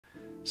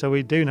So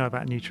we do know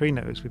about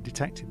neutrinos. We've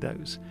detected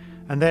those.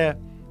 And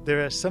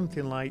there are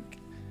something like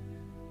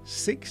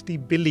 60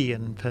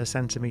 billion per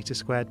centimetre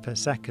squared per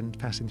second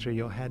passing through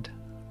your head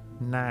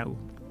now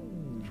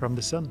from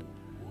the sun.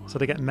 So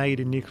they get made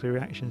in nuclear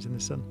reactions in the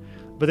sun.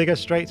 But they go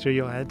straight through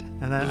your head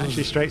and then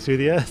actually straight through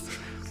the Earth,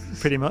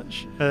 pretty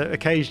much.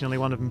 Occasionally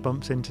one of them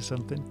bumps into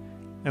something.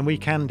 And we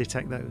can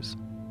detect those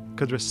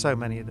because there are so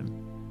many of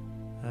them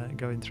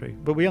going through.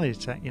 But we only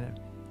detect, I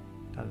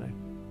don't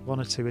know, 1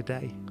 or 2 a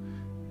day.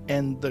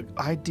 And the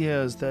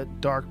idea is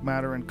that dark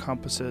matter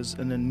encompasses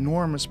an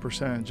enormous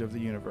percentage of the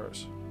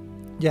universe.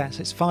 Yes,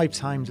 it's 5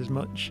 times as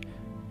much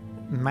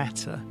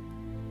matter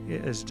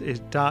is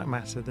dark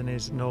matter than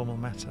is normal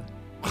matter.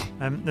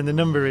 And the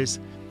number is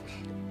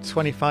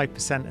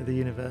 25% of the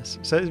universe.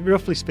 So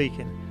roughly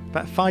speaking,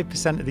 about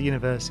 5% of the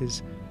universe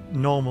is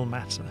normal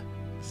matter,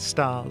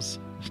 stars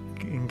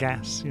and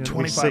gas.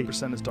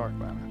 25% is dark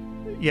matter.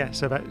 Yeah,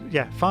 so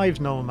 5 is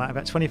normal matter,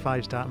 about 25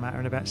 is dark matter,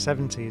 and about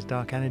 70 is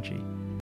dark energy.